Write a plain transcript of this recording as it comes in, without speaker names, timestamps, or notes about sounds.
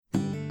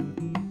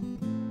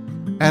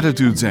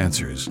Attitudes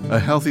Answers, a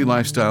healthy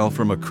lifestyle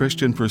from a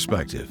Christian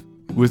perspective,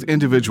 with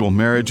individual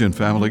marriage and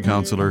family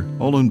counselor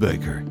Olin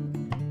Baker.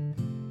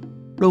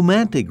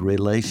 Romantic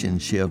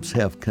relationships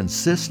have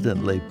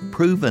consistently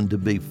proven to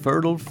be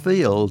fertile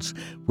fields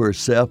where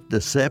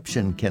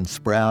self-deception can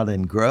sprout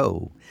and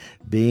grow.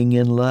 Being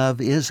in love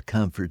is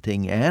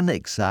comforting and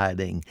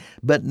exciting,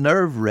 but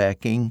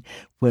nerve-wracking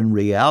when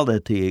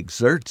reality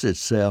exerts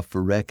itself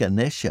for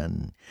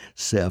recognition.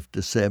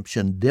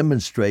 Self-deception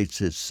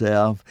demonstrates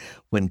itself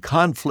when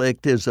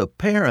conflict is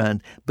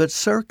apparent but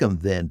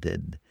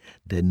circumvented.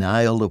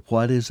 Denial of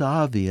what is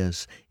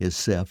obvious is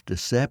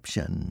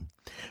self-deception.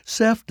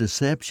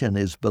 Self-deception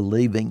is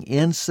believing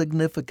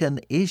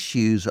insignificant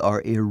issues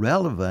are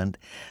irrelevant,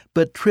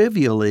 but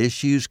trivial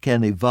issues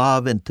can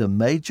evolve into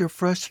major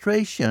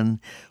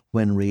frustration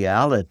when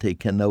reality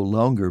can no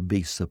longer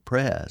be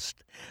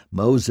suppressed.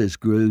 Moses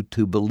grew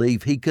to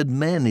believe he could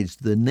manage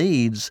the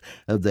needs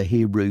of the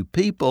Hebrew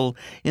people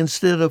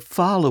instead of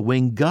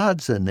following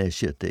God's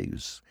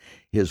initiatives.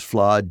 His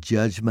flawed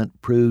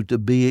judgment proved to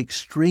be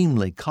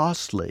extremely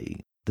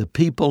costly. The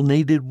people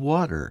needed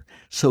water,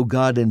 so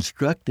God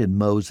instructed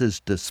Moses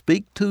to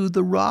speak to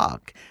the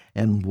rock,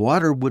 and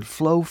water would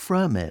flow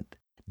from it.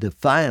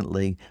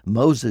 Defiantly,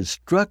 Moses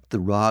struck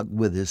the rock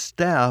with his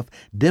staff,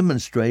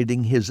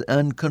 demonstrating his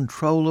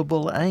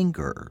uncontrollable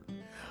anger.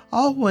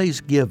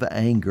 Always give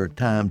anger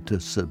time to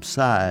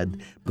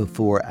subside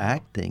before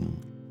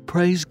acting.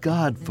 Praise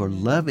God for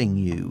loving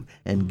you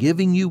and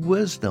giving you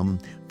wisdom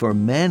for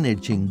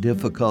managing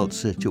difficult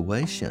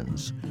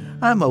situations.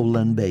 I'm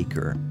Olin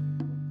Baker.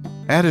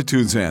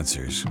 Attitudes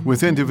Answers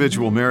with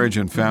individual marriage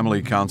and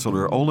family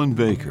counselor Olin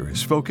Baker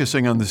is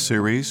focusing on the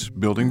series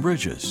Building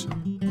Bridges.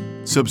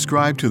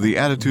 Subscribe to the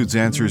Attitudes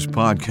Answers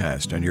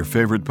podcast on your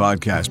favorite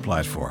podcast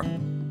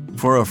platform.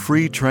 For a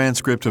free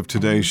transcript of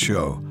today's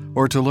show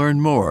or to learn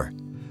more,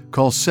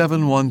 call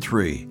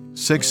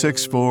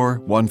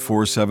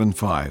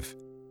 713-664-1475.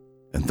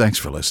 And thanks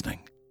for listening.